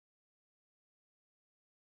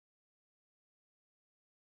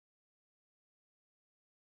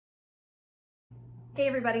Hey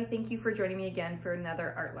everybody, thank you for joining me again for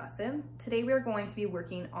another art lesson. Today we are going to be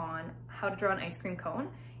working on how to draw an ice cream cone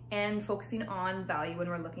and focusing on value when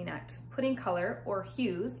we're looking at putting color or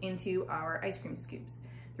hues into our ice cream scoops.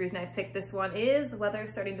 The reason I've picked this one is the weather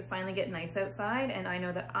is starting to finally get nice outside, and I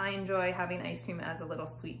know that I enjoy having ice cream as a little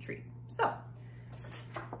sweet treat. So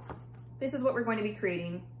this is what we're going to be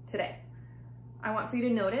creating today. I want for you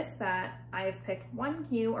to notice that I've picked one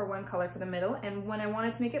hue or one color for the middle, and when I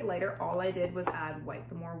wanted to make it lighter, all I did was add white.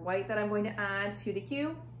 The more white that I'm going to add to the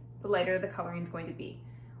hue, the lighter the coloring is going to be.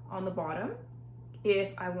 On the bottom,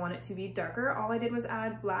 if I want it to be darker, all I did was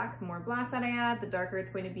add black. The more black that I add, the darker it's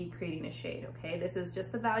going to be, creating a shade, okay? This is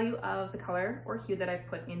just the value of the color or hue that I've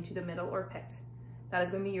put into the middle or picked. That is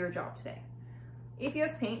going to be your job today. If you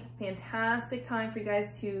have paint, fantastic time for you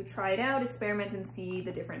guys to try it out, experiment, and see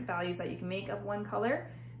the different values that you can make of one color.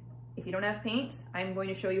 If you don't have paint, I'm going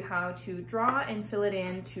to show you how to draw and fill it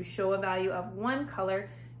in to show a value of one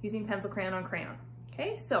color using pencil, crayon on crayon.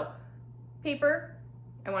 Okay, so paper,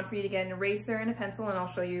 I want for you to get an eraser and a pencil, and I'll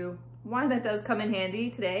show you why that does come in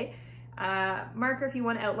handy today. Marker if you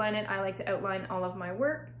want to outline it. I like to outline all of my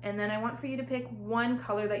work. And then I want for you to pick one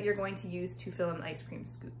color that you're going to use to fill in ice cream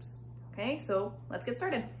scoops. Okay, so let's get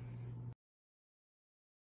started.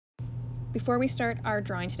 Before we start our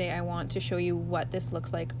drawing today, I want to show you what this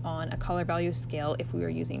looks like on a color value scale if we were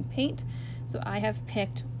using paint. So I have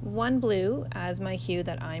picked one blue as my hue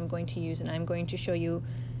that I'm going to use, and I'm going to show you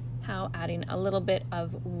how adding a little bit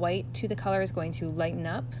of white to the color is going to lighten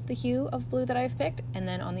up the hue of blue that I've picked. And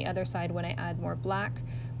then on the other side, when I add more black,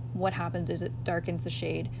 what happens is it darkens the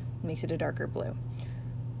shade, makes it a darker blue.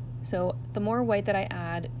 So the more white that I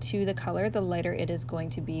add to the color, the lighter it is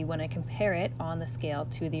going to be when I compare it on the scale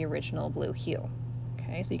to the original blue hue.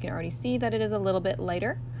 Okay, so you can already see that it is a little bit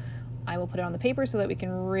lighter. I will put it on the paper so that we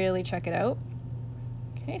can really check it out.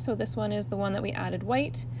 Okay, so this one is the one that we added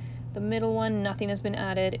white. The middle one, nothing has been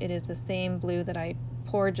added. It is the same blue that I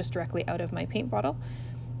poured just directly out of my paint bottle.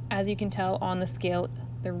 As you can tell on the scale,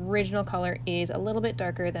 the original color is a little bit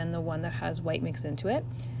darker than the one that has white mixed into it.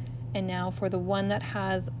 And now for the one that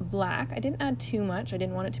has black, I didn't add too much. I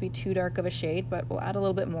didn't want it to be too dark of a shade, but we'll add a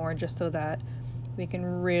little bit more just so that we can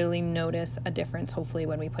really notice a difference, hopefully,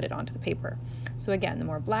 when we put it onto the paper. So again, the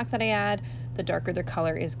more black that I add, the darker the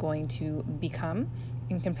color is going to become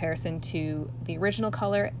in comparison to the original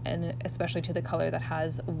color, and especially to the color that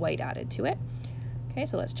has white added to it. Okay,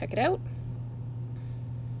 so let's check it out.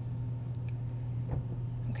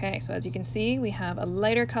 Okay, so as you can see, we have a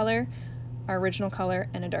lighter color, our original color,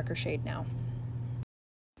 and a darker shade now.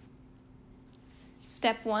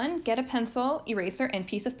 Step 1, get a pencil, eraser, and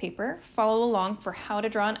piece of paper. Follow along for how to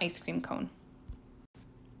draw an ice cream cone.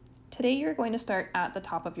 Today you're going to start at the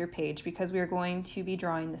top of your page because we are going to be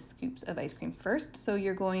drawing the scoops of ice cream first. So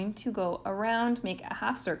you're going to go around, make a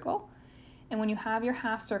half circle, and when you have your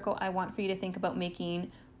half circle, I want for you to think about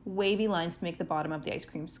making wavy lines to make the bottom of the ice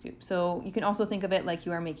cream scoop. So you can also think of it like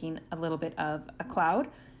you are making a little bit of a cloud.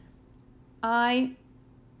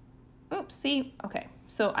 Okay,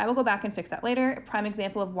 so I will go back and fix that later. A prime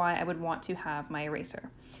example of why I would want to have my eraser.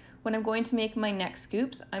 When I'm going to make my next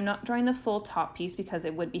scoops, I'm not drawing the full top piece because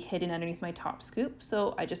it would be hidden underneath my top scoop.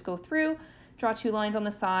 So I just go through, draw 2 lines on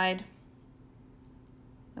the side.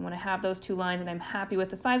 And when I have those 2 lines and I'm happy with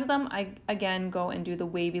the size of them, I again go and do the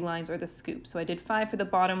wavy lines or the scoop. So I did 5 for the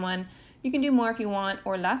bottom one. You can do more if you want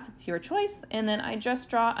or less, it's your choice. And then I just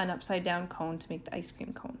draw an upside down cone to make the ice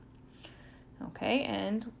cream cone. Okay,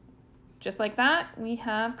 and just like that, we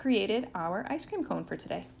have created our ice cream cone for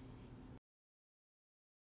today.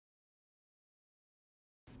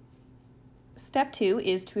 Step 2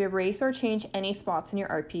 is to erase or change any spots in your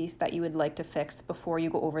art piece that you would like to fix before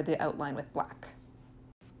you go over the outline with black.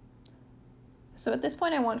 So at this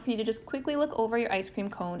point, I want for you to just quickly look over your ice cream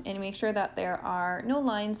cone and make sure that there are no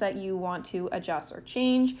lines that you want to adjust or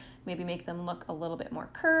change. Maybe make them look a little bit more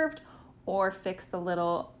curved, or fix the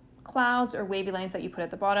little clouds or wavy lines that you put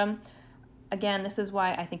at the bottom. Again, this is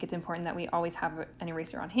why I think it's important that we always have an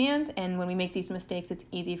eraser on hand, and when we make these mistakes, it's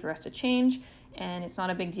easy for us to change, and it's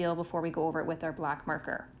not a big deal before we go over it with our black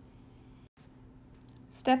marker.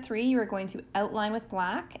 Step 3, you are going to outline with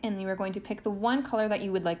black, and you are going to pick the one color that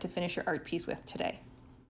you would like to finish your art piece with today.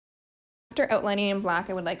 After outlining in black,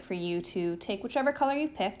 I would like for you to take whichever color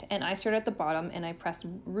you've picked, and I started at the bottom and I pressed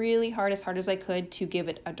really hard as I could to give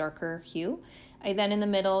it a darker hue. I then in the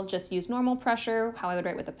middle just used normal pressure, how I would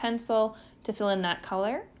write with a pencil, to fill in that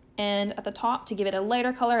color. And at the top, to give it a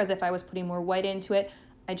lighter color as if I was putting more white into it,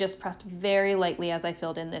 I just pressed very lightly as I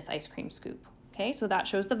filled in this ice cream scoop. Okay, so that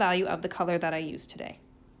shows the value of the color that I used today.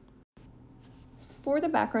 For the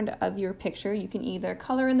background of your picture, you can either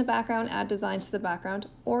color in the background, add designs to the background,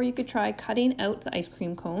 or you could try cutting out the ice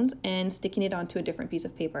cream cones and sticking it onto a different piece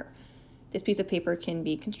of paper. This piece of paper can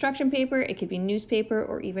be construction paper, it could be newspaper,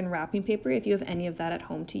 or even wrapping paper if you have any of that at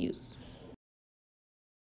home to use.